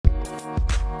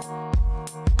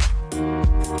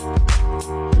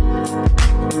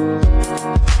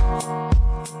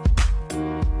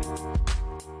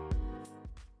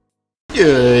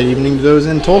evening to those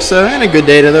in Tulsa, and a good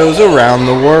day to those around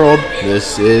the world.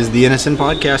 This is the Innocent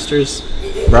Podcasters,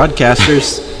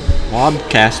 Broadcasters,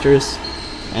 Lobcasters,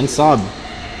 and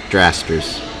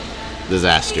Sobdrasters.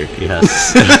 Disaster.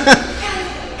 Yes.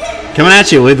 Coming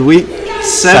at you with week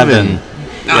 7.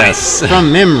 Yes.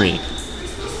 From memory.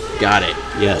 Got it.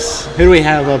 Yes. Who do we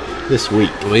have up this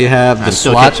week? We have the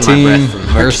SWAT team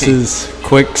versus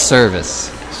Quick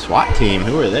Service. SWAT team?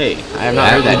 Who are they? I have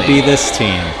not heard that That would name. be this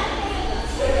team.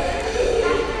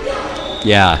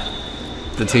 Yeah.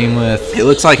 The team with... It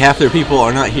looks like half their people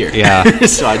are not here. Yeah.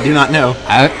 So I do not know.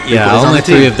 Only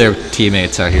 3 of their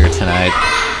teammates are here tonight.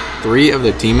 3 of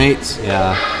their teammates?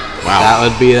 Yeah. Wow. That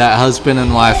would be that husband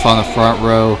and wife on the front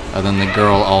row, and then the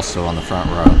girl also on the front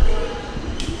row.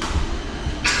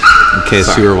 In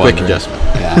case you were wondering. Quick adjustment.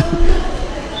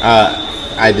 Yeah.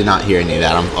 I did not hear any of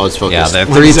that. I was focused. Yeah,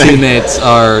 their 3 teammates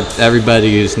are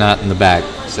everybody who's not in the back.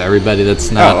 So everybody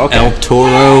that's not El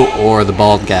Toro or the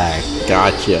bald guy.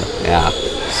 Gotcha. Yeah.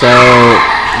 So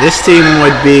this team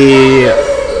would be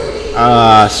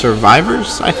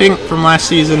Survivors, I think, from last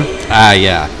season.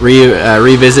 Yeah.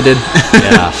 Revisited.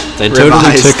 Yeah. They totally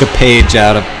Revised. took a page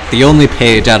out of the only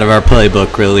page out of our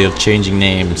playbook, really, of changing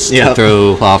names to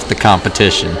throw off the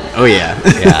competition. Oh yeah.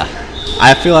 Yeah.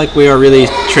 I feel like we are really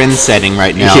trend-setting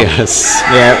right now. Yes.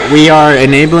 Yeah, we are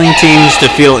enabling teams to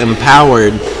feel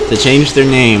empowered to change their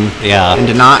name. Yeah. And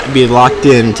to not be locked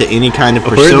into any kind of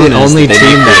personas. We're the only that they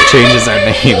team don't that fit. changes our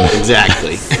name.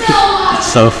 Exactly.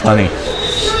 So funny.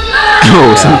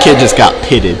 Oh, some kid just got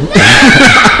pitted.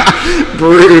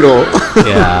 Brutal.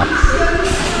 Yeah.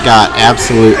 Got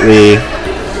absolutely...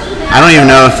 I don't even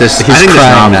know if this... He's I think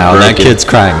crying this now. knob is That broken. kid's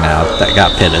crying now. That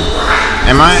got pitted.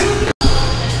 Am I?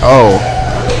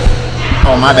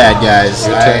 Oh, my bad, guys.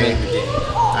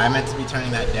 I meant to be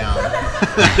turning that down.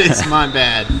 It's my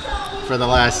bad for the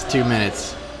last 2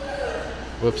 minutes.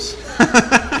 Whoops.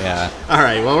 Yeah. All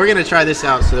right, well, we're going to try this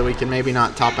out so that we can maybe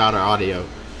not top out our audio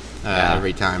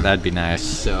every time. That'd be nice.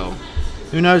 So,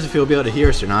 who knows if you'll be able to hear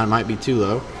us or not. It might be too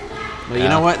low. But you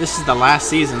know what? This is the last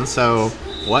season, so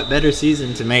what better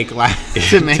season to make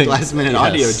last-minute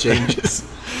audio changes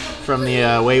from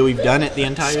the way we've done it the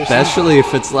entire season? Especially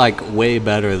if it's like way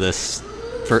better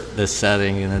for this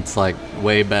setting, and it's like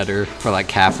way better for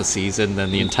like half a season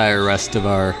than the entire rest of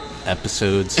our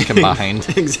episodes combined.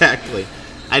 Exactly.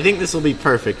 I think this will be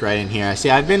perfect right in here. See,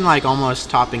 I've been like almost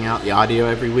topping out the audio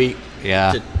every week.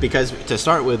 Yeah. Because to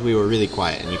start with, we were really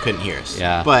quiet and you couldn't hear us.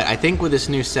 Yeah. But I think with this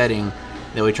new setting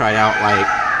that we tried out like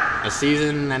a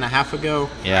season and a half ago,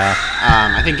 Yeah.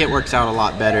 I think it works out a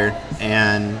lot better.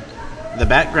 And the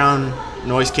background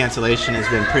noise cancellation has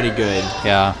been pretty good.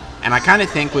 Yeah. And I kind of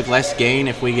think with less gain,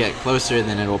 if we get closer,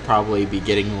 then it'll probably be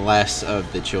getting less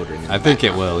of the children. I think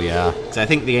it will, yeah. So I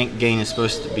think the gain is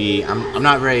supposed to be... I'm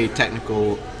not very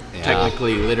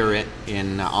technically literate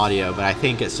in audio, but I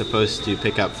think it's supposed to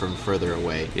pick up from further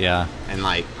away. Yeah. And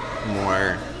like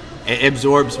more... It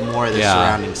absorbs more of the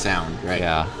surrounding sound, right?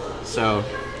 Yeah. So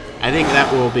I think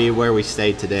that will be where we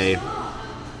stay today.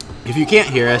 If you can't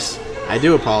hear us, I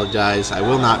do apologize. I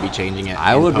will not be changing it.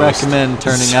 I would recommend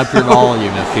turning up your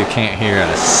volume if you can't hear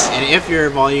us. And if your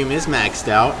volume is maxed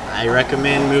out, I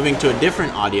recommend moving to a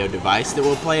different audio device that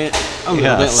will play it a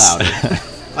little bit louder.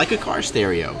 Like a car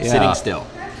stereo, sitting still.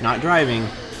 Not driving,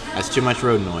 that's too much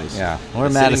road noise. Yeah. Or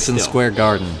But Madison sitting still. Square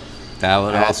Garden. That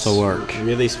would That's also work.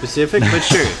 Really specific, but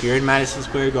sure. If you're in Madison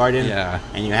Square Garden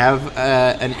and you have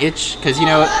an itch, because you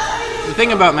know, the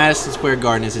thing about Madison Square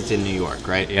Garden is it's in New York,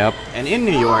 right? Yep. And in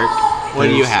New York, what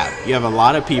do you have? You have a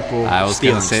lot of people I was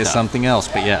going stealing to say stuff. something else,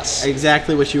 but yes.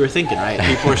 Exactly what you were thinking, right?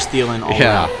 People are stealing all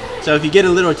Yeah. around. So if you get a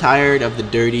little tired of the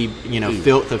dirty,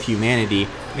 filth of humanity,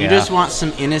 you just want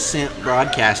some innocent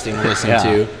broadcasting to listen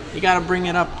to, you got to bring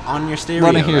it up on your stereo,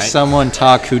 Want to hear right? someone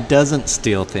talk who doesn't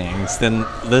steal things, then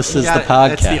this is the podcast.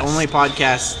 That's the only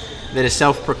podcast that is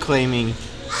self-proclaiming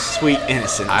sweet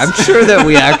innocence. I'm sure that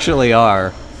we actually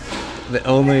are the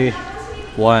only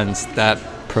ones that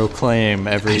proclaim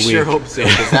every week. I sure hope so,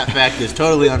 because that fact is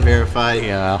totally unverified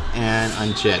Yeah. and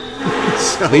unchecked.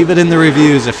 So, Leave it in the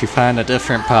reviews if you find a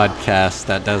different podcast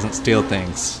that doesn't steal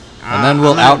things. And then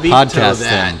we'll I'm gonna out-podcast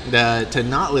veto them. to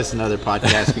not listen to other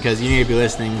podcasts because you need to be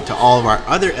listening to all of our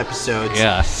other episodes.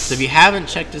 Yes. So if you haven't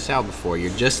checked us out before,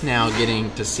 you're just now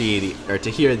getting to see to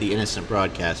hear the Innocent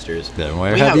Broadcasters. Then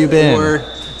where we have you been? 4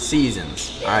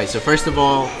 seasons. All right. So first of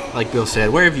all, like Bill said,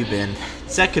 where have you been?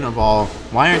 Second of all,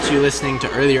 why aren't you listening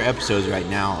to earlier episodes right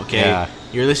now? Okay. Yeah.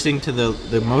 You're listening to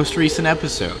the most recent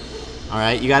episode. All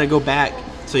right. You got to go back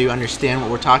so you understand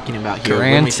what we're talking about here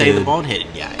when we say the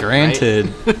bald-headed guy.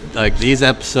 Granted, right? like these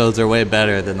episodes are way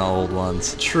better than the old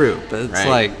ones. True, But it's right?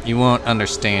 like you won't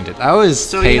understand it. I always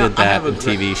hated that in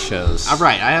TV shows.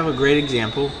 Right, I have a great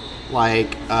example,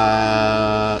 like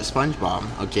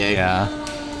SpongeBob. Okay. Yeah.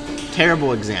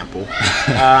 Terrible example.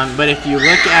 But if you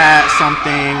look at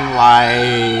something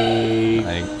like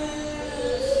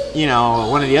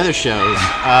one of the other shows,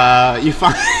 you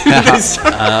find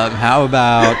how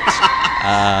about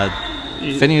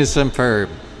Phineas and Ferb?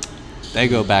 They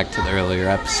go back to the earlier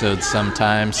episodes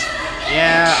sometimes.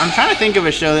 Yeah, I'm trying to think of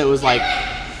a show that was like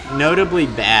notably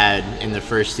bad in the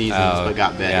first seasons but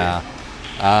got better. Yeah.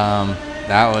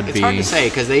 That would be. It's hard to say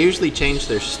because they usually change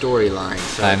their storyline,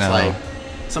 so it's like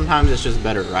sometimes it's just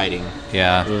better writing.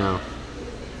 Yeah. You know.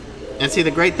 And see,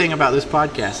 the great thing about this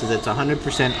podcast is it's 100%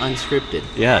 unscripted.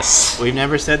 Yes. We've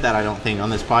never said that, I don't think, on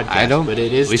this podcast. But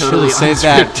it is we totally unscripted. We should have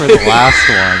said that for the last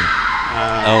one.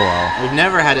 Oh well. We've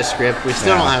never had a script. We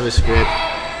still don't have a script.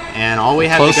 And all we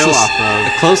have to go off of.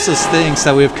 The closest things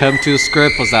that we've come to a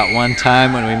script was that one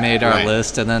time when we made our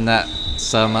list, and then that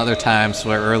some other times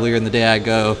where earlier in the day I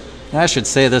go, I should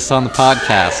say this on the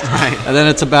podcast. Right. And then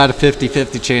it's about a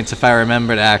 50-50 chance if I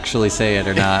remember to actually say it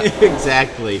or not.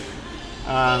 Exactly.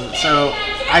 So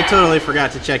I totally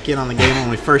forgot to check in on the game when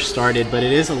we first started, but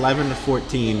it is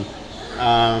 11-14.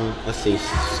 Let's see.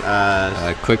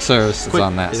 Quick service is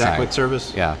on that side. Is that quick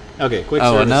service? Yeah. Okay, quick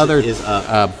service another is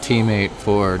up. Teammate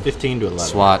for 15-11.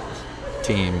 SWAT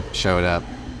team showed up.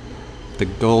 The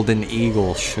Golden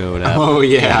Eagle showed up. Oh,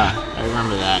 yeah. I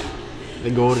remember that. The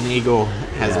Golden Eagle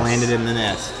has landed in the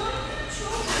nest.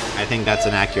 I think that's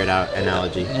an accurate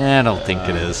analogy. I don't think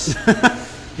it is.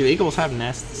 Do eagles have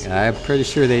nests? I'm pretty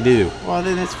sure they do. Well,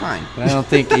 then it's fine. But I don't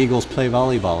think eagles play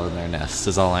volleyball in their nests,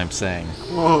 is all I'm saying.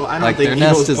 Well, I don't like think their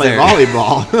eagles nest is play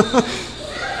volleyball.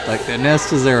 Like, their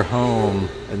nest is their home,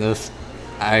 and this,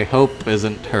 I hope,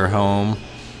 isn't her home.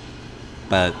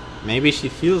 But maybe she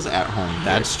feels at home.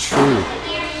 That's true.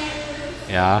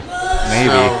 Yeah, maybe.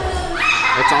 So,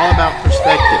 it's all about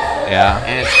perspective. Yeah.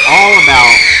 And it's all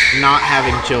about not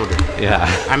having children. Yeah.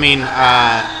 I mean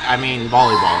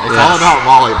volleyball. It's all about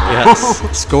volleyball.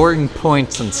 Yes. Scoring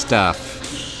points and stuff.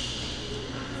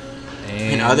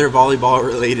 And other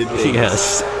volleyball-related things.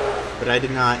 Yes. But I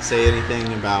did not say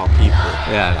anything about people.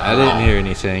 Yeah, I didn't hear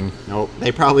anything. Nope.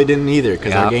 They probably didn't either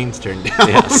because our game's turned down.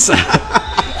 Yes.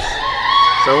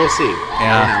 So we'll see.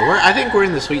 Yeah. I think we're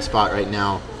in the sweet spot right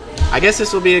now. I guess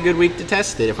this will be a good week to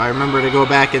test it if I remember to go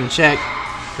back and check,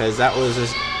 because that was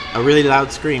a really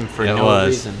loud scream for no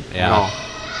reason at all.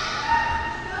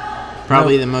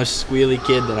 Probably the most squealy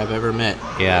kid that I've ever met.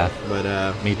 Yeah. But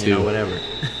me too. Whatever.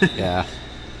 Yeah.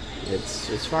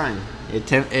 It's fine. It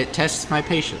tests my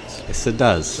patience. Yes, it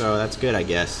does. So that's good, I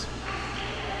guess.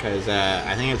 Because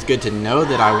I think it's good to know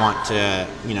that I want to,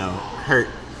 hurt.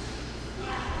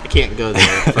 I can't go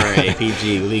there for a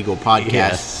PG legal podcast.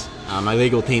 Yes. My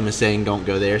legal team is saying don't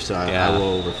go there, so I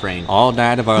will refrain. All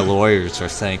 9 of our lawyers are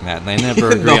saying that, and they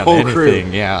never agree on anything. Crew.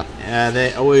 Yeah.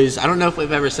 They always. I don't know if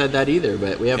we've ever said that either,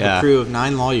 but we have a crew of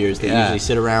 9 lawyers that usually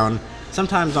sit around,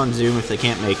 sometimes on Zoom if they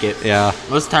can't make it. Yeah.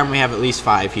 Most of the time we have at least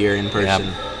 5 here in person.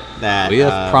 Yep. That we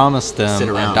have promised them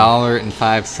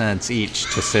 $1.05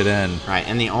 each to sit in. Right,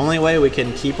 and the only way we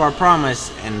can keep our promise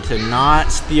and to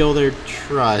not steal their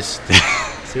trust.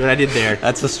 See what I did there?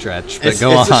 That's a stretch, but it's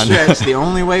go on. It's a stretch. The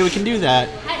only way we can do that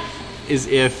is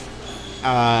if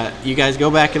you guys go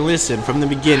back and listen from the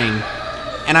beginning.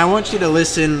 And I want you to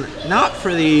listen not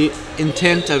for the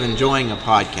intent of enjoying a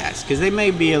podcast, because they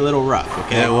may be a little rough,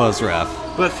 okay? It was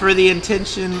rough. But for the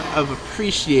intention of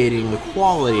appreciating the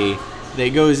quality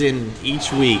that goes in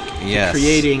each week to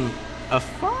creating a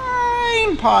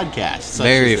fine podcast.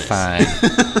 Very fine.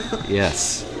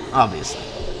 Yes. Obviously.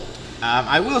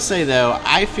 I will say, though,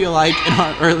 I feel like in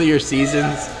our earlier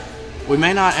seasons, we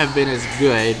may not have been as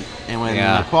good, and when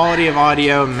the quality of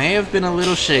audio may have been a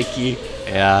little shaky.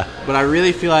 Yeah. But I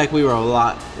really feel like we were a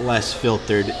lot less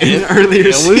filtered in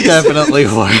earlier seasons. We definitely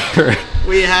were.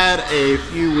 We had a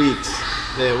few weeks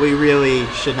that we really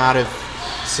should not have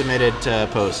submitted to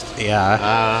post.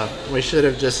 Yeah. We should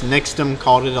have just nixed them,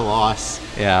 called it a loss.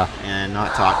 Yeah. And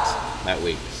not talked that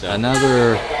week. So.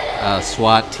 Another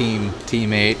SWAT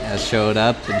teammate has showed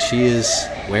up, and she is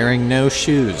wearing no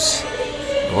shoes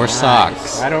or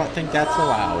socks. I don't think that's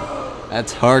allowed.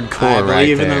 That's hardcore right there. I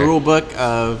believe in the rule book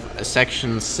of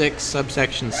Section 6,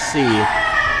 subsection C,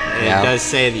 it does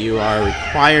say that you are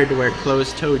required to wear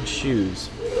closed-toed shoes.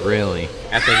 Really?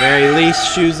 At the very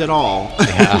least, shoes at all.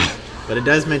 Yeah. But it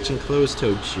does mention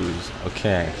closed-toed shoes.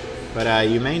 Okay. But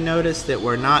you may notice that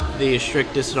we're not the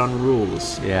strictest on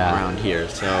rules around here.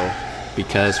 So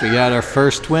because we got our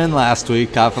first win last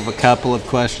week off of a couple of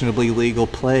questionably legal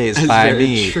plays That's by very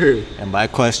me. true. And by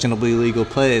questionably legal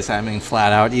plays, I mean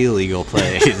flat out illegal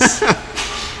plays.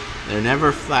 They're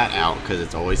never flat out because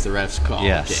it's always the ref's call.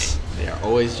 Yes. Okay. They are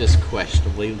always just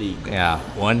questionably legal. Yeah,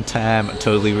 one time I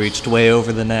totally reached way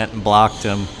over the net and blocked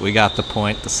him. We got the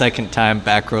point. The second time,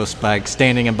 back row spike,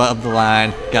 standing above the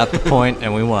line, got the point,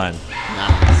 and we won.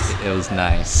 Nice. It was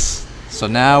nice. So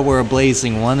now we're a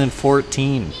blazing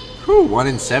 1-14. Whew,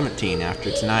 1-17 after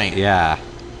tonight. Yeah.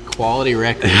 Quality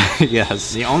record.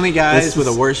 Yes. The only guys This with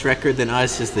a is- worse record than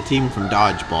us is the team from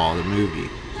Dodgeball, the movie.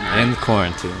 And the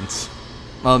quarantines.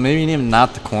 Well, maybe even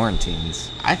not the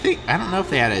quarantines. I don't know if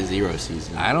they had a 0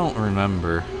 season. I don't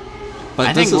remember. But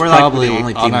I this think is we're like probably the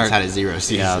only on team our, that's had a 0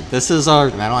 season. Yeah, this is our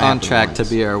And that only on happened track to once.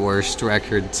 be our worst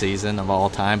record season of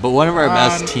all time, but one of our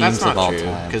best teams of all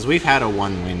time. Because we've had a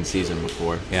 1-win season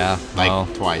before. Yeah, Like well,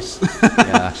 twice.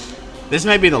 yeah, This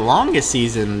might be the longest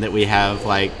season that we have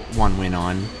like 1 win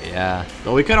on. yeah.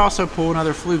 But we could also pull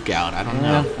another fluke out. I don't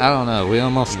know. I don't know. We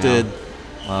almost You did. know.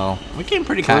 Well, We came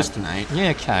pretty kind- close tonight.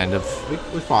 yeah, kind of.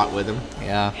 We fought with them.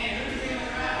 Yeah,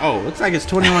 Oh, looks like it's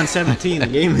 21-17. The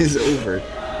game is over.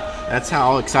 That's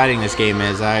how exciting this game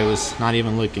is. I was not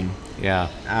even looking.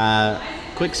 yeah.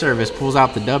 Quick Service pulls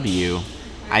out the W.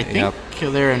 I think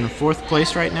they're in 4th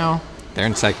place right now. They're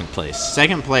in second place.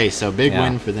 2nd place, so big Yeah.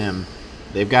 win for them.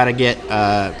 They've got to get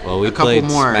Well, we a couple played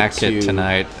more Smack It to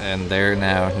tonight, and they're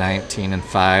now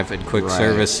 19-5, and Quick Right.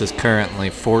 Service is currently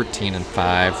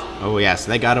 14-5. Oh yeah, so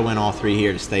they got to win all 3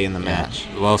 here to stay in the match.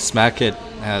 Well, Smack It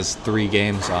has 3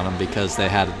 games on them because they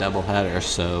had a doubleheader,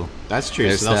 so That's true.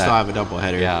 There's So they'll that. still have a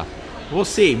doubleheader. yeah. We'll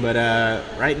see, but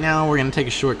right now we're gonna take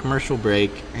a short commercial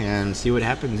break and see what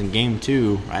happens in Game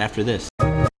 2 right after this.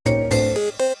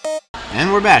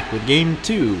 And we're back with Game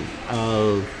 2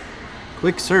 of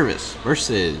Quick Service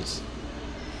versus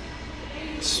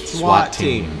SWAT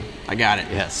Team. I got it.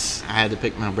 Yes. I had to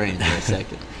pick my brain for a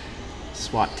second.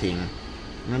 SWAT Team.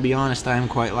 I'm gonna be honest, I am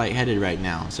quite lightheaded right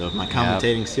now, so if my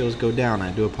commentating skills go down,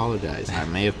 I do apologize. I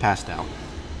may have passed out.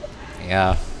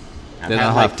 Yeah. Then had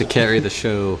I'll like- have to carry the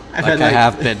show I've like had I like-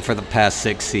 have been for the past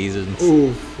 6 seasons.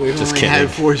 Ooh, we've Just only kidding. had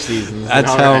 4 seasons.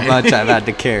 That's All how right. much I've had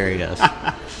to carry us.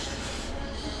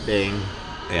 Dang.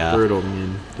 Yeah. Brutal,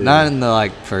 man. Dude. Not in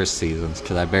the first seasons,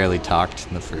 because I barely talked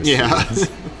in the first Yeah. seasons.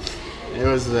 it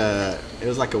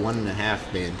was like a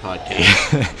 1.5 man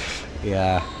podcast.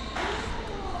 Yeah.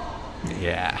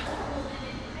 Yeah.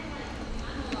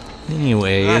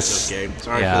 Anyways. That's okay.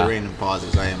 Sorry yeah. for the random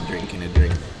pauses. I am drinking a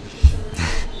drink.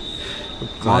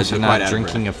 Glad Also you're quite not out of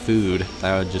drinking a food.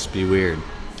 That would just be weird.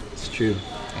 It's true.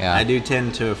 Yeah. I do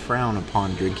tend to frown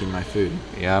upon drinking my food.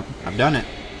 Yep. I've done it.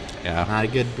 Yeah.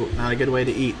 Not a good way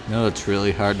to eat. No, it's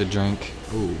really hard to drink.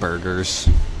 Ooh. Burgers.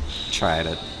 Tried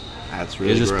it. That's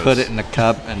really You just gross. put it in a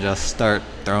cup and just start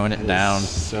throwing it That is down.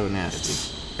 So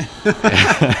nasty.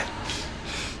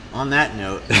 On that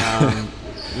note,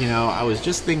 I was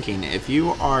just thinking, if you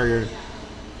are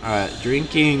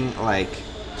drinking like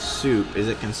soup, is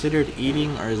it considered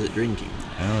eating or is it drinking?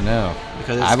 I don't know.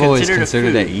 Because it's I've always considered a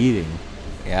considered it food. eating.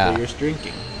 So Yeah. you're just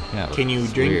drinking. Yeah, Can you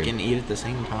it's drink weird. and eat at the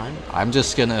same time? I'm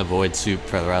just gonna avoid soup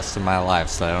for the rest of my life,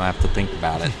 so I don't have to think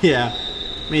about it. Yeah,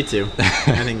 me too.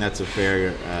 I think that's a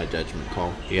fair judgment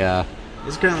call. Yeah.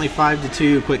 It's currently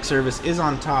 5-2. Quick Service is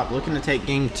on top, looking to take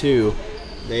Game 2.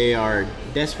 They are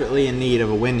desperately in need of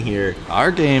a win here.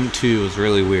 Our game 2 was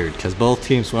really weird because both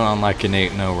teams went on like an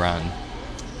 8-0 run.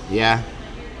 Yeah,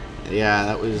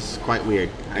 that was quite weird.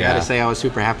 I Yeah. gotta say, I was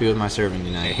super happy with my serving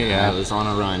tonight. Yeah. I was on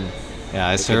a run. Yeah,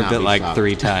 I could served not it be like stopped.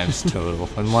 3 times total,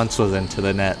 and once was into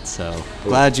the net. So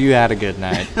glad you had a good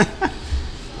night.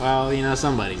 Well,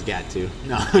 somebody's got to.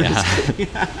 No.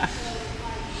 Yeah.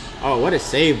 Oh, what a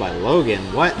save by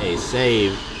Logan. What a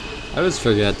save. I always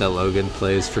forget that Logan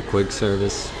plays for Quick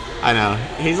Service. I know.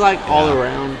 He's like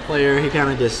all-around player. He kind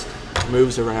of just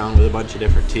moves around with a bunch of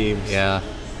different teams. Yeah.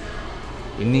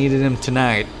 We needed him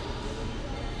tonight.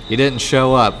 He didn't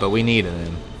show up, but we needed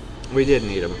him. We did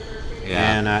need him.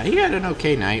 Yeah. And he had an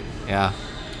okay night. Yeah.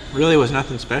 Really was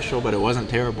nothing special, but it wasn't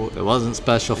terrible. It wasn't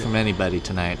special from anybody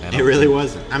tonight. I It don't really think.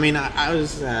 wasn't. I mean, I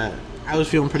was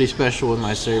feeling pretty special with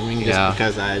my serving just Yeah.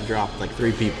 because I had dropped like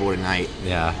 3 people tonight.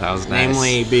 Yeah, that was nice.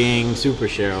 Namely being Super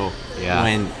Cheryl. Yeah.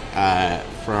 Went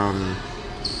from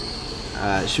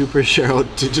Super Cheryl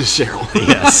to just Cheryl.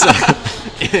 Yes.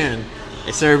 And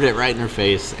I served it right in her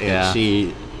face, and Yeah.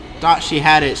 she thought she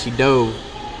had it. She dove,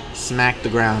 smacked the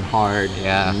ground hard,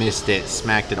 Yeah. missed it,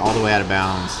 smacked it all the way out of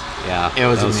bounds. Yeah, It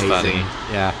was that amazing. funny.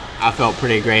 Yeah, I felt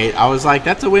pretty great. I was like,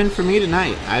 that's a win for me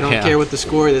tonight. I don't Yeah. care what the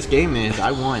score of this game is.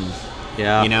 I won.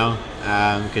 yeah,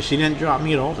 Because she didn't drop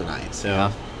me at all tonight. So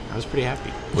Yeah. I was pretty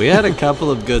happy. We had a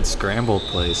couple of good scramble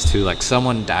plays too, like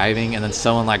someone diving and then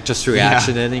someone like just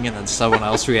reaction hitting and then someone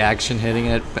else reaction hitting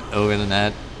it over the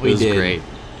net. It was great.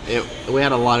 We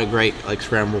had a lot of great like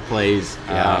scramble plays.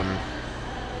 Yeah.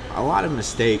 A lot of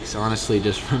mistakes, honestly,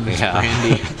 just from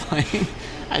Brandy playing.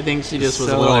 I think she just was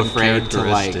a little afraid to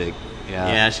like.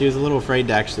 Yeah, she was a little afraid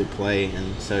to actually play,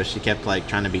 and so she kept like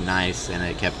trying to be nice, and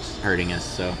it kept hurting us.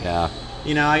 So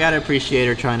you know, I gotta appreciate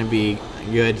her trying to be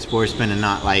a good sportsman and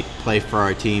not like play for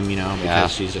our team, you know,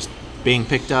 because she's just being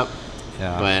picked up.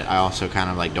 Yeah. But I also kind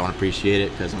of like don't appreciate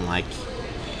it because I'm like,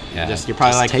 you're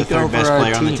probably like the third best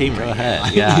player on the team right now.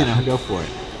 Like, you know, go for it.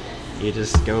 You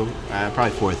just go probably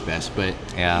fourth best, but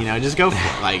you know, just go for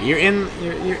it. Like you're in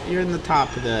the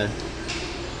top of the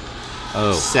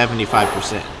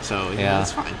 75%. So you know,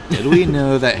 it's fine. Did we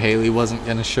know that Haley wasn't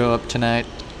going to show up tonight?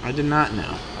 I did not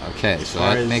know. Okay, so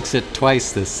that makes it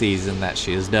twice this season that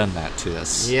she has done that to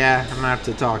us. Yeah, I'm gonna have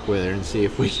to talk with her and see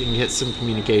if we can get some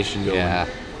communication going. Yeah.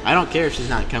 I don't care if she's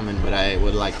not coming, but I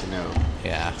would like to know.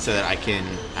 Yeah. So that I can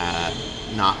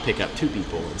not pick up 2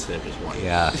 people instead of just one.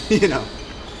 Yeah. You know.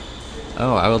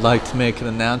 Oh, I would like to make an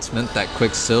announcement that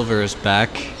Quicksilver is back,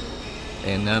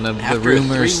 and none of the rumors.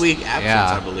 After a 3-week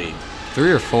absence, I believe.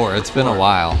 3 or 4. It's been a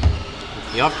while.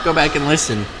 You'll have to go back and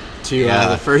listen to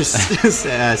the first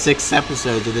 6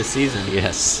 episodes of this season.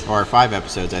 Yes. Or 5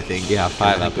 episodes, I think. Yeah,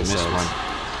 5 episodes. We missed one.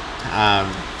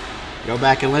 Go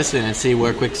back and listen and see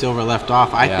where Quicksilver left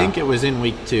off. I think it was in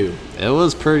week 2. It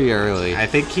was pretty early. I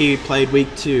think he played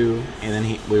week 2, and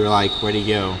then we were like, where'd he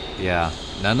go? Yeah.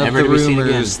 None of the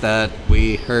rumors that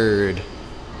we heard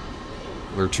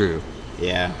were true.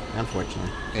 Yeah,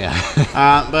 unfortunately. Yeah.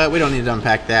 But we don't need to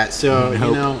unpack that. So, you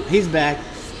know, he's back,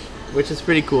 which is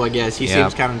pretty cool, I guess. He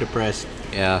seems kind of depressed.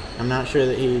 Yeah. I'm not sure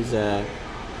that he's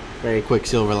very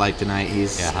Quicksilver-like tonight.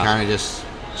 He's kind of just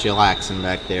chillaxing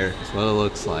back there. That's what it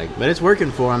looks like. But it's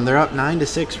working for him. They're up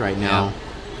 9-6 right now.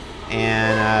 Yeah.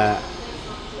 And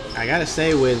I got to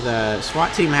say, with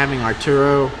SWAT team having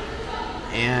Arturo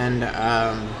and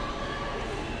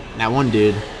that one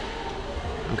dude,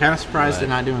 I'm kind of surprised they're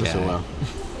not doing so well.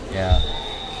 Yeah.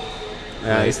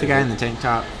 He's the guy in the tank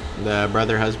top, the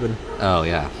brother husband. Oh,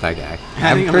 yeah, that guy.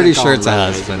 I'm pretty sure it's a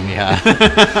husband, yeah.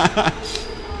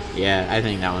 Yeah, I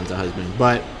think that one's a husband.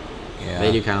 But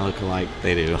they do kind of look alike.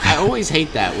 They do. I always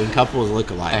hate that when couples look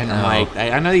alike. I know. I'm like,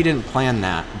 I know you didn't plan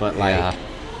that, but like,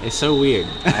 it's so weird.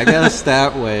 I guess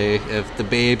that way, if the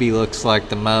baby looks like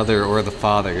the mother or the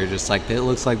father, you're just like, it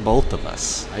looks like both of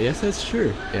us. I guess that's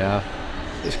true. Yeah.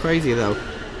 It's crazy, though.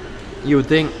 You would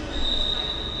think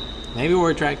maybe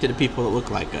we're attracted to people that look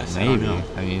like us. Maybe. I don't know.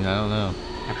 I mean, I don't know.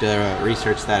 Have to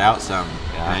research that out some.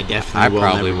 Yeah. And I definitely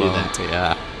probably will won't. do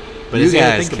that. Yeah. But you it's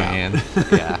guys think can.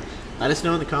 About. Yeah. Let us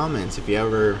know in the comments if you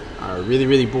ever are really,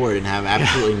 really bored and have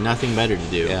absolutely nothing better to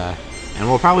do. Yeah. And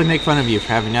we'll probably make fun of you for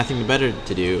having nothing better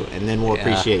to do, and then we'll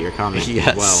appreciate your comments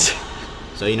as well.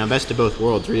 So, you know, best of both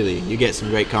worlds, really. You get some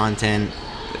great content,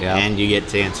 and you get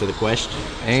to answer the question.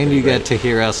 And you get to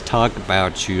hear us talk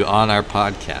about you on our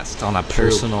podcast, on a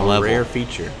personal level. A rare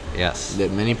feature. Yes.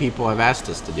 That many people have asked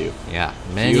us to do. Yeah.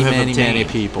 Many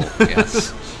people.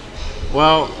 Yes.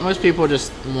 Well, most people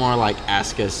just more like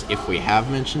ask us if we have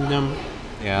mentioned them.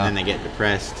 Yeah. And then they get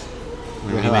depressed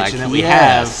when we mention that we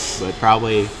have, but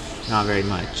probably not very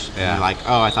much. And they're like,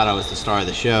 oh, I thought I was the star of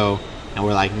the show. And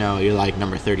we're like, no, you're like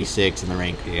number 36 in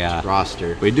the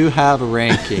roster. We do have a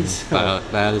ranking, but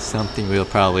that is something we'll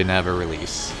probably never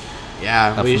release.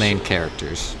 Yeah. Of main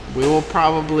characters. We will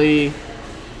probably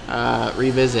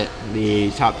revisit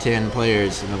the top 10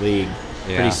 players in the league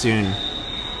pretty soon.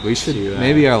 We should,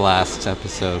 maybe our last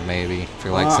episode, maybe,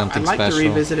 for like something special. I'd like to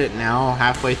revisit it now,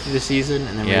 halfway through the season,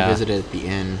 and then revisit it at the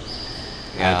end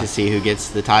to see who gets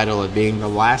the title of being the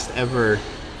last ever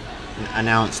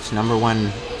announced number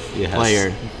 1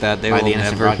 player that they by will the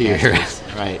Innocent never hear.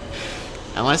 Broadcasters. Right.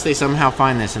 Unless they somehow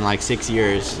find this in like 6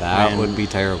 years. That would be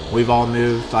terrible. We've all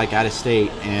moved like out of state,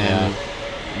 and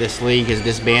this league is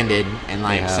disbanded, and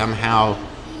like somehow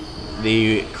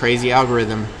the crazy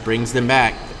algorithm brings them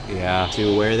back.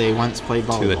 To where they once played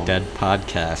volleyball. To the dead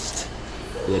podcast.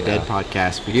 The dead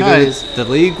podcast. Because the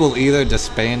league will either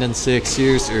disband in 6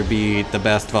 years or be the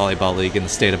best volleyball league in the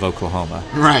state of Oklahoma.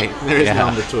 Right. There is no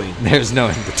in between. There's no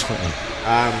in between.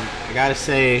 I gotta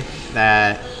say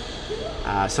that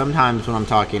sometimes when I'm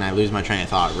talking, I lose my train of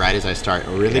thought right as I start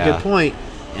a really good point,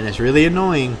 and it's really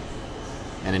annoying,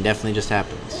 and it definitely just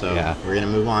happened. So we're gonna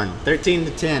move on.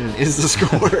 13-10 is the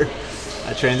score.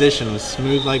 That transition was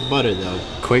smooth like butter, though.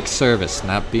 Quick service,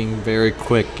 not being very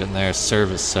quick in their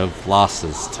service of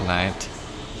losses tonight.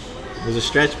 It was a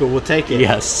stretch, but we'll take it.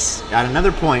 Yes. Got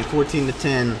another point,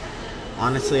 14-10,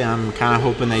 honestly, I'm kind of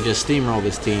hoping they just steamroll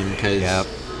this team because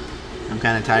I'm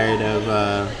kind of tired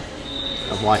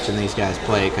of watching these guys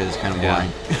play because it's kind of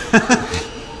boring.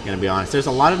 I'm gonna be honest. There's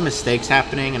a lot of mistakes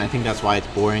happening, and I think that's why it's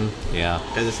boring. Yeah.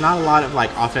 Because it's not a lot of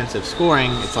like offensive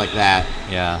scoring. It's like that.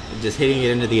 Yeah. Just hitting it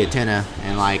into the antenna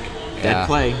and like dead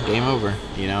play, game over.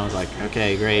 You know, it's like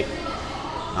okay, great.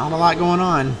 Not a lot going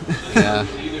on. Yeah.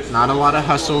 Not a lot of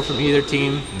hustle from either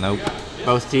team. Nope.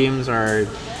 Both teams are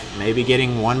maybe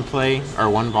getting one play or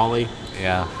one volley.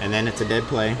 Yeah. And then it's a dead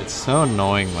play. It's so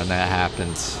annoying when that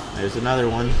happens. There's another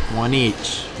one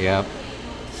each. Yep.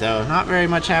 So not very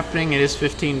much happening. It is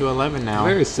 15-11 now.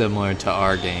 Very similar to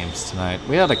our games tonight.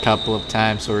 We had a couple of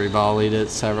times where we volleyed it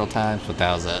several times, but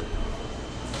that was it.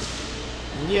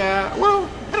 Yeah, well,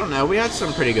 I don't know. We had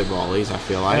some pretty good volleys, I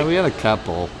feel like. Yeah, we had a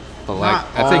couple, but not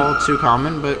I think all too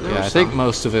common, but there I was think some.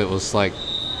 most of it was like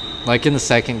in the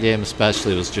second game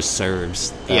especially, it was just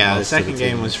serves. Yeah, the second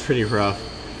game was pretty rough.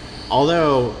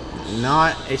 Although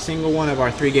not a single one of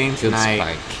our 3 games good tonight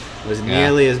spike. was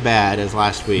nearly as bad as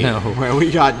last week, where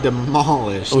we got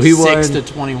demolished. We won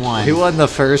 6-21. We won the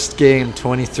first game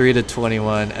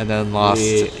 23-21, and then lost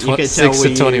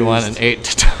 6-21 and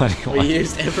 8-21. We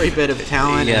used every bit of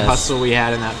talent and hustle we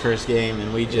had in that first game,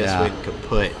 and we just went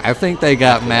kaput. I think they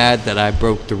got mad that I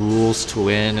broke the rules to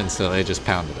win, and so they just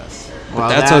pounded us. But Well,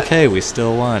 that's okay. We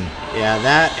still won. Yeah,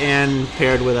 that and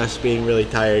paired with us being really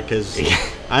tired because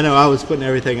I know I was putting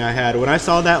everything I had. When I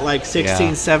saw that like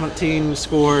 16-17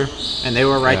 score and they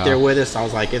were right there with us, I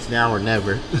was like, it's now or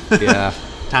never. Yeah.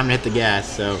 Time to hit the gas.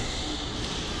 So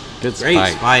good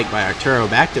great spike by Arturo.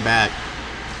 Back-to-back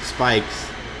spikes.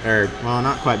 Or, well,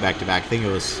 not quite back-to-back. I think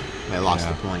it was they lost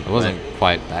the point. It wasn't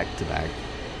quite back-to-back.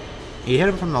 He hit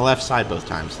him from the left side both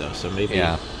times, though. So maybe,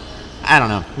 Yeah. I don't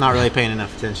know. Not really paying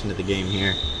enough attention to the game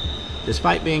here.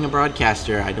 Despite being a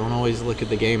broadcaster, I don't always look at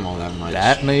the game all that much.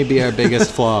 That may be our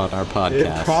biggest flaw in our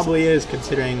podcast. It probably is,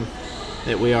 considering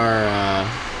that we are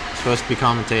supposed to be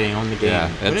commentating on the game.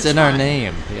 Yeah, But it's in our fine.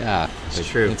 name. Yeah, It's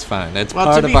true. It's fine. It's Well,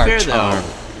 part to of be our fair, charm.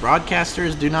 though,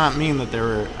 broadcasters do not mean that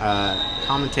they're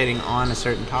commentating on a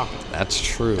certain topic. That's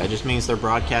true. That just means they're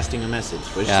broadcasting a message,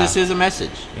 which Yeah. this is a message.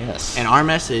 Yes. And our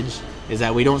message is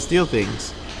that we don't steal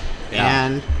things. Yeah.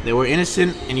 And that we're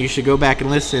innocent, and you should go back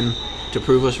and listen to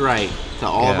prove us right to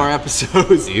all of Yeah. our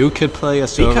episodes. You could play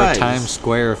us over Because- Times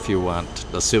Square if you want,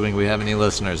 assuming we have any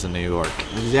listeners in New York.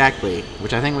 Exactly.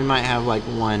 Which I think we might have like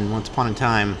one once upon a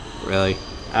time. Really?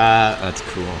 That's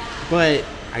cool. But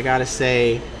I gotta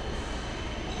say,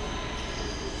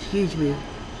 excuse me,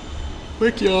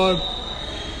 quick yawn.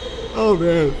 Oh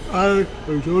man, I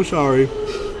am so sorry.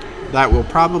 That will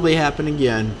probably happen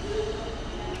again.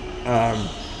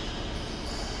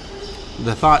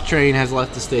 The thought train has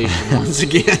left the station once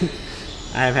again.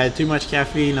 I have had too much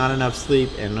caffeine, not enough sleep,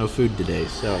 and no food today.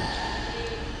 So,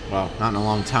 well, not in a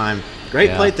long time.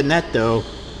 Great play at the net though.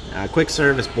 Quick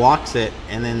service blocks it,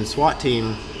 and then SWAT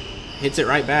team hits it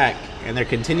right back, and they're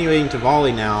continuing to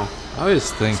volley now. I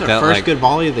always think It's our that first good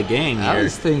volley of the game I here.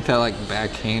 always think that like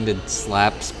backhanded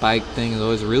slap spike thing is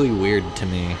always really weird to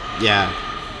me. Yeah.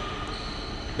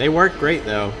 They work great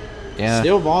though. Yeah.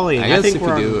 Still volleying. I I, guess think if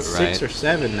we're you do on it 6 right. or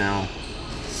 7 now.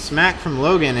 Smack from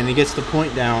Logan, and he gets the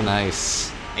point down.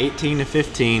 Nice.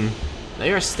 18-15.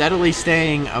 They are steadily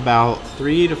staying about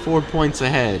 3 to 4 points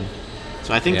ahead.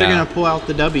 So I think they're Yeah. going to pull out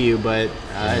the W, but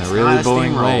In it's a really not a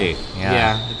boring steamroll. way.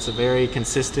 Yeah. It's a very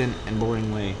consistent and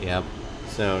boring way. Yep.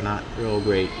 So not real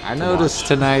great. I to noticed watch.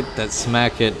 tonight that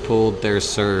Smack It pulled their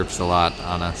serves a lot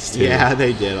on us too. Yeah,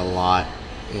 they did a lot.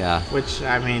 Yeah. Which,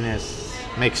 I mean, is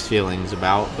mixed feelings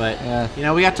about. But, Yeah. you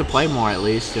know, we got to play more at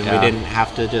least, and Yeah. we didn't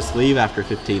have to just leave after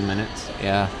 15 minutes.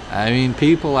 Yeah. I mean,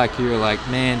 people like you are like,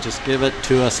 man, just give it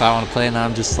to us. I want to play. And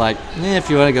I'm just like, if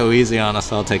you want to go easy on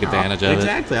us, I'll take advantage of it.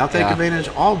 Exactly. I'll take Yeah. advantage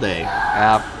all day.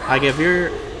 Yeah. Like, if you're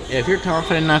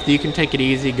confident enough that you can take it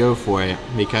easy, go for it.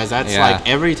 Because that's Yeah. like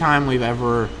every time we've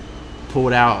ever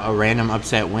pulled out a random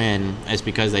upset win, it's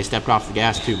because they stepped off the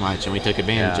gas too much and we took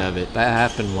advantage of it. That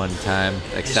happened one time,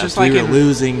 except just we like were in-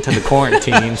 losing to the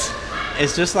quarantines.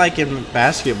 It's just like in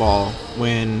basketball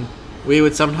when we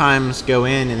would sometimes go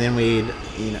in and then we'd,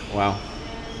 well,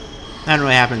 that didn't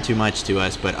really happen too much to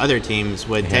us, but other teams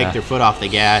would take Yeah. their foot off the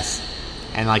gas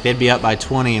and like they'd be up by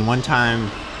 20, and one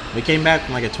time we came back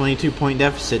from like a 22-point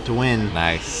deficit to win.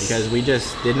 Nice. Because we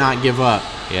just did not give up.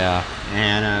 Yeah.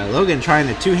 And Logan, trying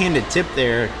the two-handed tip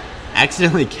there,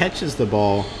 accidentally catches the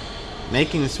ball,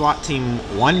 making the SWAT team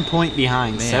 1 point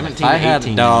behind, Man, 17 if I to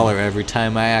 18. had $1 every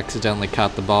time I accidentally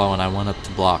caught the ball when I went up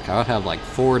to block, I would have like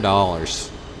 $4.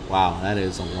 Wow, that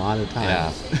is a lot of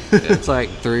Yeah. times. It's like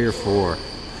 3 or 4.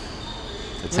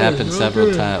 It's happened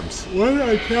several times. What did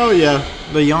I tell you?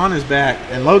 The yawn is back,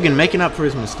 and Logan making up for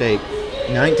his mistake.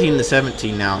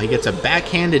 19-17 now. He gets a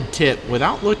backhanded tip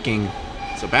without looking.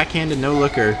 So backhanded no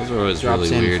looker Those are always drops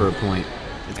really in weird. for a point.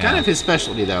 It's kind of his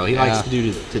specialty though. He likes to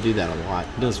do that a lot.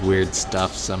 He does weird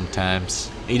stuff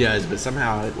sometimes. He does, but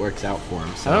somehow it works out for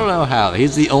him. So. I don't know how.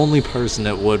 He's the only person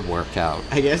that would work out.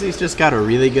 I guess he's just got a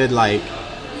really good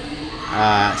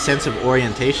sense of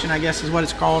orientation, I guess is what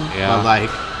it's called. Yeah. But like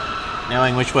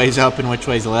knowing which way's up and which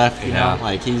way's left, you Yeah. know?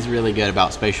 Like he's really good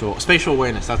about spatial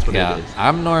awareness. That's what Yeah, it is.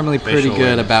 I'm normally pretty Spatial good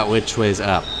awareness. about which way's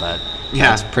up, but Yeah.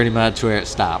 that's pretty much where it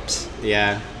stops.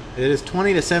 Yeah. It is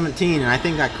 20-17, and I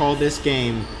think I called this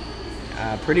game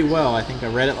pretty well. I think I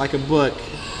read it like a book.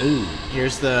 Ooh,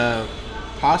 Here's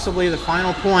possibly the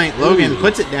final point. Logan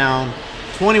puts it down.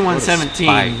 21-17.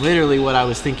 spike. Literally what I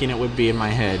was thinking it would be in my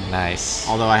head. nice.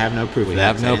 Although I have no proof We of that.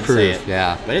 have 'cause I no didn't say proof, it.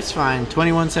 yeah. But it's fine.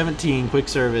 21-17. Quick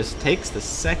Service takes the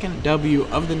second W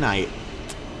of the night,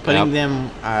 putting Yep.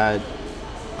 them.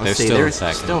 They're See, still they're in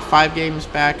second. still 5 games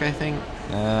back. I think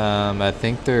I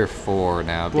think they're 4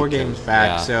 now. 4 because- games back.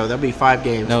 yeah. So they'll be 5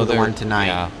 games No, with the they're- one tonight.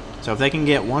 yeah. So if they can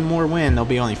get one more win, they'll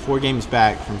be only 4 games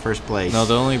back from first place. No,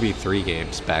 they'll only be 3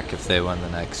 games back if they win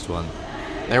the next one.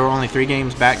 They were only 3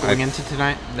 games back going into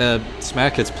tonight.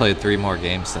 Smack has played 3 more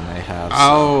games than they have. so,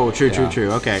 Oh, true.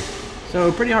 yeah. Okay.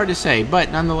 So pretty hard to say,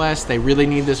 but nonetheless, they really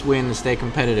need this win to stay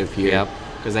competitive here. Yep.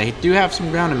 Because they do have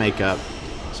some ground to make up.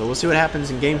 So we'll see what happens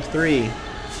in Game 3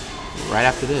 right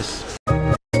after this.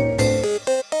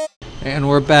 And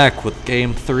we're back with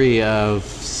Game 3 of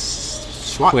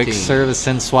SWAT Quick team. Service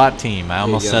and SWAT Team. I you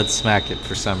almost go. said Smack It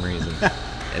for some reason.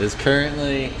 It is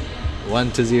currently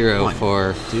 1-0 1,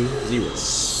 for 2-0.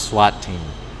 SWAT Team.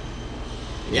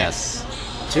 Yes.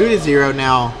 2-0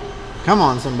 now. Come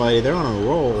on, somebody. They're on a I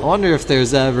roll. wonder if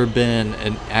there's ever been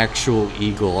an actual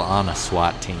Eagle on a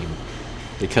SWAT team.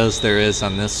 Because there is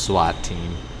on this SWAT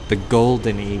team. The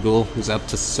Golden Eagle, who's up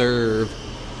to serve.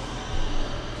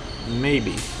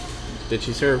 Maybe. Did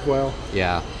she serve well?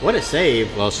 Yeah. What a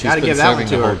save. Well, she's Gotta been give that one serving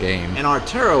to the her. whole game. And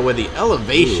Arturo with the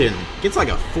elevation gets like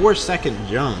a 4-second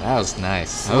jump. That was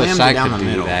nice. I Slams wish it I down could the do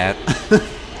middle. that.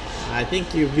 I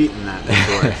think you've beaten that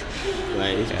before.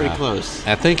 But he's pretty Yeah. close.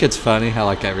 I think it's funny how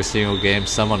like every single game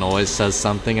someone always says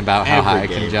something about how Every high I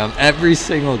game. can jump. Every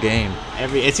single game.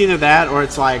 It's either that or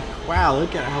it's like, wow,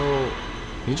 look at how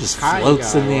He just high you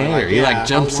floats go, in the or air. like, he yeah, like how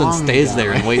jumps and long you stays go.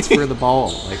 there and waits for the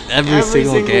ball. Like every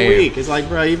single game. week. It's like,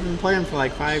 bro, you've been playing for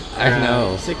like 5 I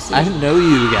know. 6 I years. know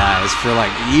you guys for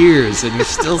like years and you're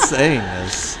still saying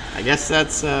this. I guess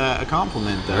that's a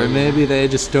compliment, though. Or maybe they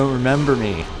just don't remember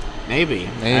me. Maybe.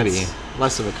 Maybe. That's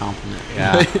less of a compliment.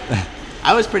 Yeah.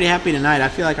 I was pretty happy tonight. I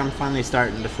feel like I'm finally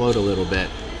starting to float a little bit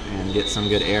and get some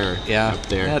good air Yeah. up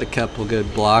there. Had a couple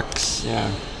good blocks. Yeah.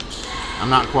 I'm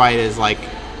not quite as like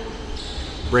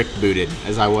brick booted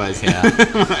as I was Yeah.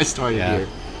 when I started Yeah. here.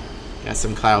 Got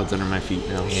some clouds under my feet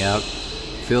now. Yep.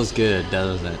 Feels good,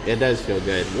 doesn't it? It does feel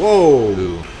good. Whoa.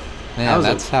 Ooh. That Man, was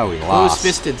that's how we lost.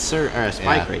 Close-fisted spike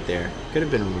Yeah. right there. Could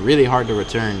have been really hard to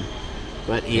return,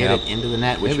 but he Yep. hit it into the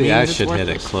net, which Maybe means I it's should hit it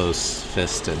worthless.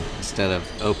 close-fisted instead of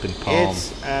open palm.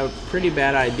 It's a pretty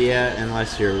bad idea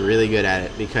unless you're really good at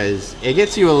it because it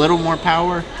gets you a little more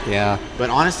power, Yeah. but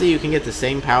honestly, you can get the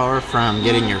same power from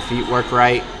getting your feet work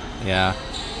right, Yeah.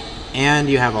 and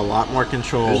you have a lot more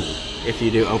control if you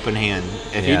do open hand.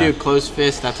 If Yeah. you do close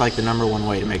fist, that's like the #1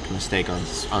 way to make a mistake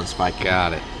on spiking.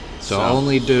 Got it. So So-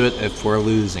 only do it if we're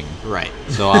losing. Right.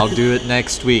 So I'll do it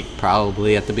next week,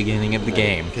 probably at the beginning of the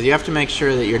game. Because you have to make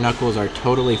sure that your knuckles are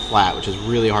totally flat, which is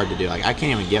really hard to do. Like, I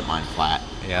can't even get mine flat.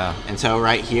 Yeah. And so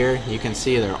right here, you can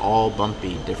see they're all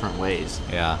bumpy different ways.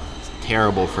 Yeah. It's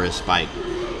terrible for a spike.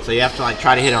 So you have to like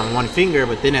try to hit it on one finger,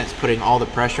 but then it's putting all the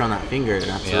pressure on that finger, and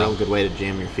that's Yeah. a real good way to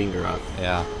jam your finger up,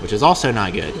 Yeah. which is also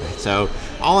not good. So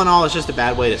all in all, it's just a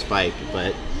bad way to spike,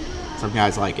 but some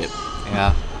guys like it.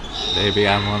 Yeah. Maybe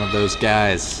I'm one of those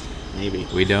guys. Maybe.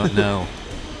 We don't know.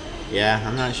 Yeah,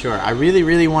 I'm not sure. I really,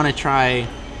 really want to try.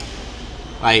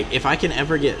 Like, if I can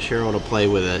ever get Cheryl to play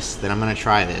with us, then I'm gonna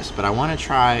try this. But I want to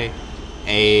try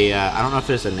I don't know if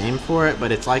there's a name for it,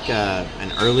 but it's like an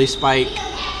early spike.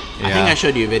 I think Yeah. I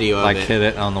showed you a video of Like it. hit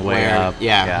it on the way where, up.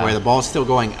 Yeah, where the ball's still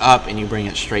going up and you bring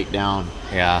it straight down.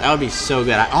 Yeah. That would be so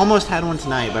good. I almost had one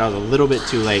tonight, but I was a little bit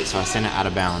too late, so I sent it out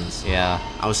of bounds. Yeah.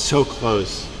 I was so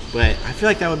close, but I feel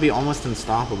like that would be almost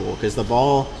unstoppable because the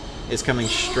ball is coming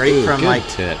straight Ooh, from good like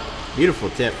tip. beautiful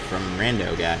tip from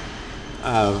Rando guy.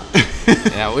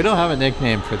 Yeah, we don't have a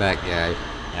nickname for that guy.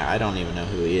 Yeah, I don't even know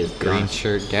who he is. to be Green honest.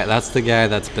 shirt guy. That's the guy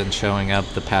that's been showing up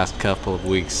the past couple of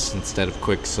weeks instead of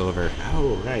Quicksilver.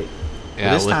 Oh right.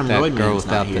 Yeah, this with time that Roydman's girl not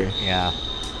without here. the yeah.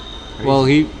 Well,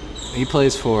 he He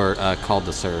plays for Called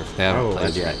to Serve. They haven't played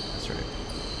that's yet. right. That's right.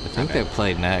 I think they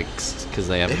play next because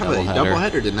they have They a have a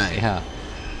doubleheader. doubleheader tonight. Yeah.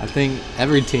 I think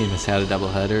every team has had a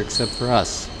doubleheader except for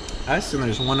us. Us and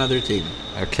there's one other team.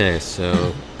 Okay,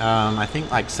 so I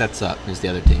think like Sets Up is the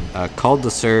other team. Called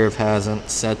to Serve hasn't,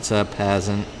 Sets Up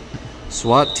hasn't,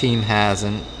 SWAT Team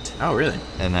hasn't, Oh, really?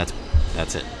 and that's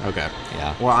it. Okay.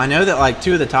 Yeah. Well, I know that like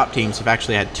 2 of the top teams have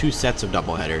actually had 2 sets of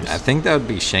doubleheaders. I think that would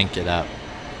be Shank It Up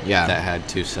Yeah. that had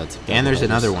 2 sets of doubleheaders. And there's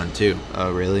another one too.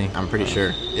 Oh, really? I'm pretty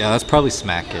sure. Yeah, that's probably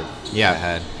Smack It. Yeah. that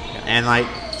had. And like,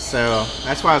 so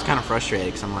that's why I was kind of frustrated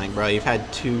because I'm like, bro, you've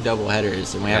had 2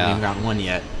 doubleheaders and we haven't Yeah. even gotten one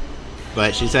yet.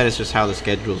 But she said it's just how the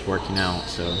schedule's working out.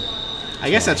 So I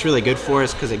guess that's really good for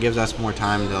us because it gives us more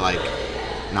time to like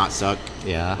not suck.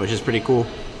 Yeah. Which is pretty cool.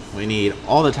 We need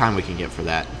all the time we can get for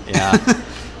that. Yeah.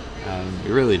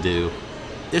 We really do.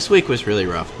 This week was really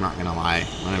rough. I'm not gonna lie.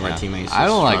 One of Yeah. our teammates. I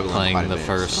don't was like struggling quite playing a the bit,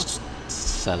 first so.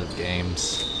 set of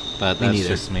games, but Me that's neither.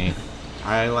 just me.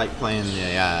 I like playing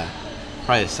the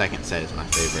probably the second set is my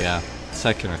favorite. Yeah,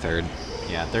 second or third.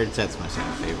 Yeah, third set's my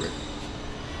second favorite.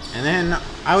 And then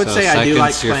I would So say I do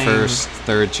like second's your playing first,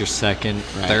 third's your second,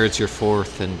 Right. third's your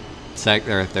fourth, and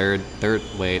third.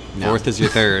 No. Fourth is your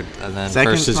third, and then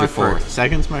Second's first is my your fourth. first.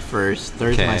 Second's my first.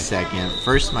 Third's my Okay. second.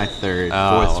 First's my third.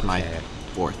 Oh, Fourth's my okay.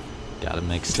 fourth. Got it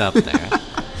mixed up there.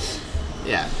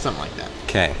 Yeah, something like that.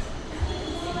 Okay,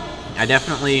 I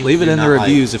definitely leave it do in the not like-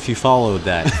 reviews if you followed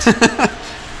that.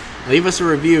 Leave us a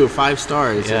review, 5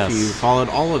 stars. Yes. If you followed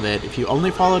all of it. If you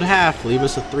only followed half, leave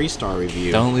us a 3-star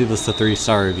review. Don't leave us a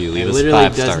 3-star review. Leave It us a literally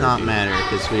 5-star does not review. matter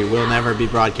because we will never be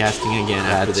broadcasting again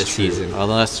after That's this true. season.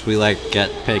 Unless we get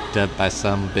picked up by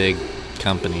some big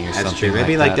company or That's something. true.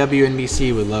 Maybe like that.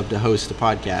 WNBC would love to host a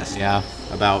podcast. Yeah.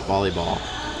 About volleyball,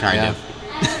 kind Yeah.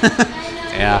 of.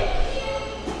 Yeah.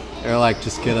 Or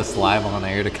just get us live on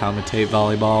air to commentate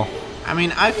volleyball. I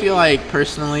mean, I feel like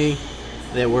personally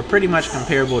that we're pretty much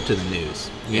comparable to the news.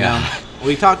 You Yeah. know,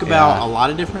 we talk about Yeah. a lot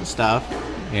of different stuff,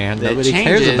 And That nobody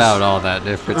cares changes, about all that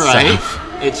different right? stuff.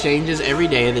 It changes every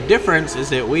day. The difference is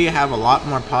that we have a lot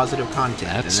more positive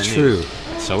content. That's than the true. news.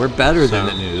 So we're better than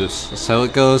So- the news. So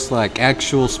it goes like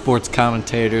actual sports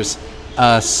commentators,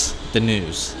 us, the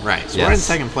news. Right. So we're in Yes.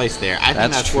 second place there. I think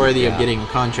That's that's true, worthy yeah. of getting a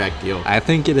contract deal. I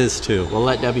think it is too. We'll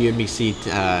let WNBC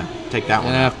take that We're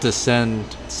one gonna out. have to send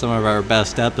some of our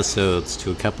best episodes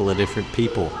to a couple of different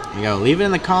people. You know, leave it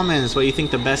in the comments what you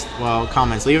think the best. Well,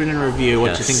 comments. Leave it in a review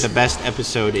what you Yes. think the best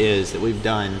episode is that we've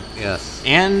done, Yes.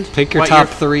 and Pick your what top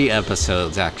 3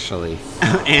 episodes, actually.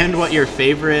 and what your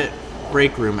favorite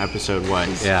break room episode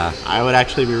was. Yeah. I would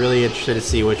actually be really interested to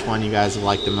see which one you guys have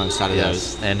liked the most out of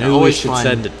those. And They're who we always should fun.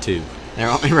 send it to. They're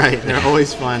right. They're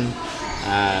always fun.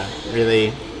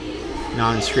 Really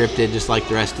non-scripted, just like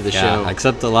the rest of the Yeah, show.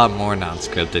 except a lot more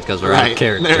non-scripted because we're Right. out of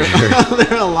character. They're,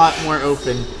 they're a lot more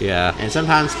open, Yeah. and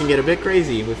sometimes can get a bit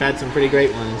crazy. We've had some pretty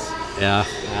great ones. Yeah.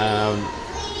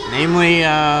 Namely,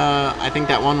 I think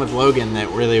that one with Logan that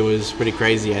really was pretty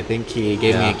crazy. I think he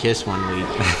gave me Yeah. a kiss one week.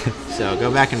 So go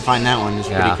back and find that one. It's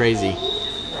pretty Yeah. crazy.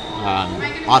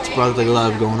 Lots of brotherly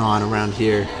love going on around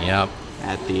here Yep.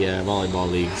 at the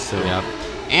volleyball league. So, Yep.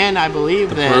 and I believe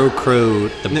The that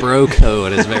bro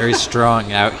code is very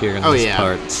strong out here in Oh, these yeah.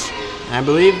 parts. I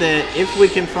believe that if we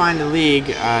can find a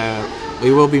league,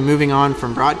 we will be moving on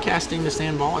from broadcasting to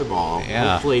sand volleyball.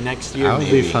 Yeah. Hopefully next year. That would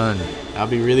maybe. be fun. That'd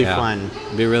be really Yeah. fun.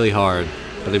 It'd be really hard,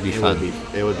 but it'd be It fun. would be.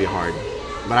 It would be hard,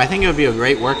 but I think it would be a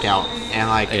great workout, and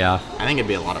Yeah. I think it'd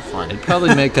be a lot of fun. It'd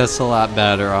probably make us a lot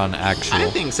better on actual. I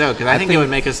think so because I think it would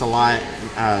make us a lot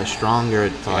stronger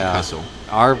to Yeah. hustle.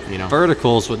 Our you know.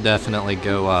 verticals would definitely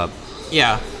go up.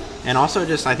 Yeah, and also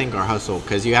just I think our hustle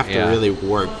because you have to Yeah. really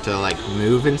work to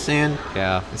move in sand,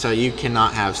 Yeah. and so you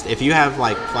cannot have if you have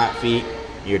flat feet,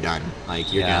 you're done.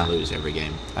 You're Yeah. gonna lose every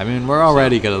game. I mean, we're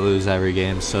already gonna lose every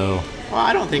game, so. Well,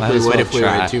 I don't think Might we as would well if we were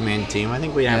try. a 2-man team. I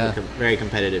think we'd have Yeah. a very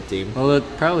competitive team. Well, it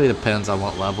probably depends on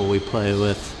what level we play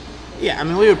with. Yeah, I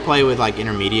mean we would play with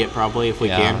intermediate probably if we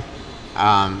Yeah. can.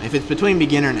 If it's between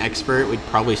beginner and expert, we'd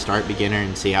probably start beginner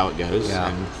and see how it goes. Yeah.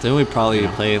 And Then we'd probably you be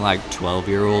know. playing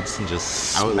 12-year-olds and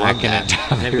just I would love smacking that. it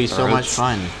down It'd their be so much throats.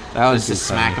 fun. That would Just be to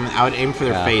smack funny. them. I would aim for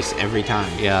their Yeah. face every time.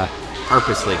 Yeah.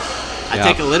 Purposely. I'd Yeah.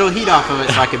 take a little heat off of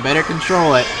it so I could better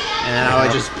control it, and then I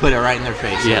would just put it right in their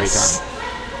face every Yes. time.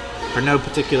 For no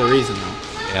particular reason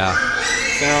though. Yeah.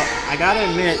 So I gotta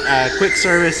admit, Quick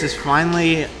Service is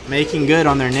finally making good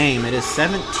on their name. It is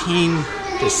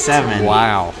 17-7.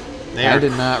 Wow. They I are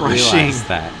did not crushing realize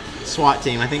that. SWAT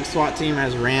team. I think SWAT team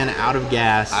has ran out of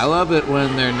gas. I love it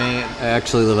when their name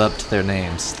actually live up to their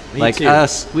names. Me like too.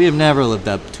 us, we have never lived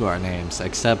up to our names,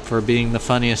 except for being the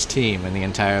funniest team in the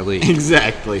entire league.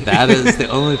 Exactly. That is the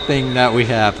only thing that we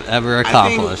have ever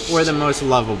accomplished. I think we're the most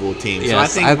lovable team. So I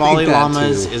Yes, think I think Volley that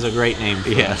Llamas too. is a great name for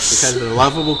Yes. us because they're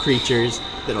lovable creatures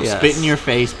that'll Yes. spit in your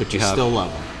face, but you Yeah. still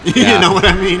love them. Yeah. You know what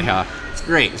I mean? Yeah. It's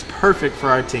great. It's perfect for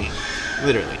our team.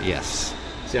 Literally. Yes.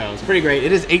 So it's pretty great.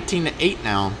 It is 18-8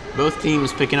 now. Both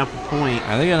teams picking up a point.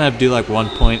 Are they gonna have to do like 1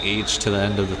 point each to the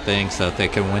end of the thing so that they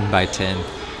can win by 10?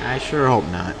 I sure hope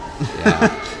not.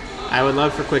 Yeah. I would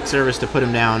love for quick service to put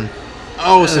him down.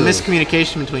 Oh, some Ugh.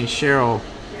 miscommunication between Cheryl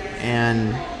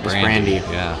and Miss Brandy.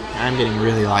 Yeah. I'm getting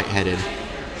really lightheaded.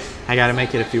 I got to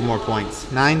make it a few more points.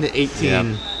 9-18.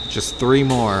 Yep. Just 3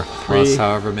 more. Three. Plus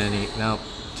however many. Nope.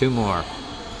 2 more.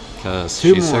 Because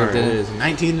Two she more. served It it. is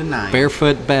 19-9.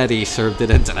 Barefoot Betty served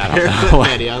it into. I don't Barefoot know.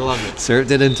 Betty. I love it.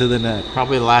 Served it into the net.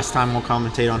 Probably the last time we'll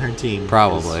commentate on her team.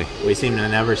 Probably. 'cause we seem to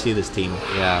never see this team.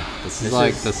 Yeah. This is This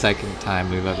like is- the second time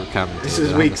we've ever come. This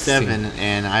is week 7,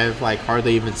 and I've like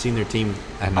hardly even seen their team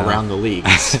I know. around the league.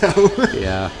 So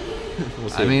Yeah.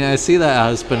 we'll see. I mean, I see that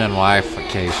husband and wife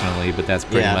occasionally, but that's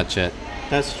pretty Yeah. much it.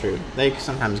 That's true. They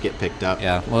sometimes get picked up.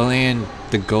 Yeah. Well, and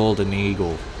the Golden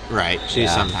Eagle. Right. She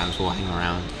Yeah. sometimes will hang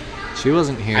around. She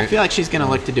wasn't here. I feel like she's going to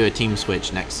look to do a team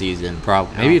switch next season.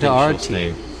 Probably. I don't Maybe to think our she'll stay.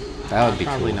 team. That would be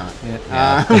Probably cool. not.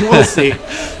 Yeah. We'll see.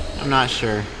 I'm not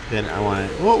sure that I want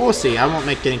to. We'll see. I won't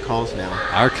make any calls now.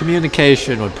 Our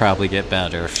communication would probably get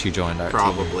better if she joined our team.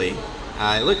 Probably.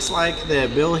 It looks like the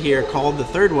Bill here called the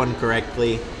third one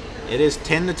correctly. It is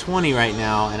 10-20 right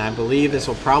now, and I believe this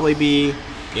will probably be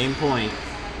game point.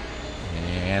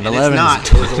 And And 11 it's not. is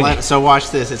It was 20. 11, so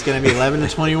watch this. It's going to be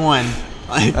 11-21.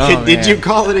 Oh, Did you man.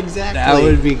 call it exactly? That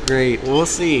would be great. We'll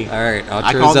see. All right, I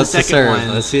Archer's called the up to second serve.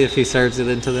 one. Let's see if he serves it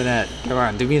into the net. Come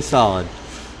on, do me a solid.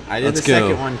 I did Let's the go.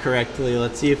 second one correctly.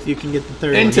 Let's see if you can get the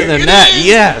third Into one. the Here it net, is!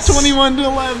 yes.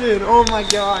 21-11. Oh my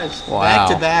gosh. Wow. Back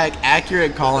to back,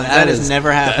 accurate calling. That has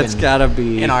never happened. That's gotta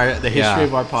be in the history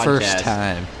of our podcast. First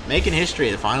time. Making history,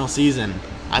 the final season.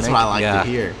 That's what I like Yeah. to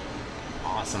hear.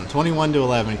 Awesome.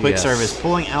 21-11. Quick Yes. service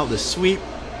pulling out the sweep,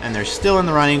 and they're still in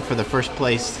the running for the first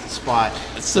place spot.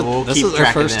 So we'll This keep is their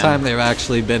track of first them. time they've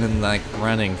actually been in like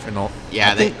running for no.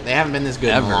 Yeah, I think they haven't been this good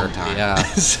in ever, a long time. yeah.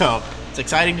 So it's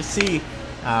exciting to see.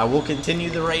 We'll continue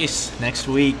the race next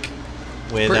week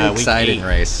with pretty week exciting 8.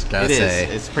 race. Gotta It is. say.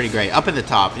 It's pretty great. Up at the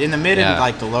top, in the mid and Yeah.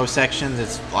 like the low sections,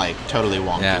 it's like totally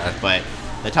wonky. Yeah. But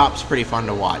the top's pretty fun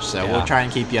to watch. So Yeah. we'll try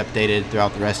and keep you updated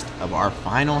throughout the rest of our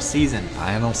final season.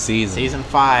 Final season. Season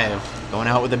 5, going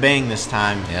out with a bang this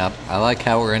time. Yep. I like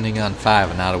how we're ending on 5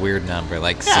 and not a weird number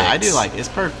like 6. Yeah, I do like it. It's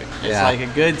perfect. It's Yeah. like a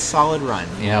good solid run.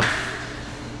 Yep.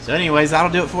 So, anyways,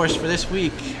 that'll do it for us for this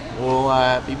week.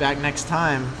 We'll be back next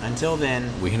time. Until then,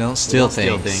 We don't we steal don't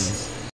steal things. things.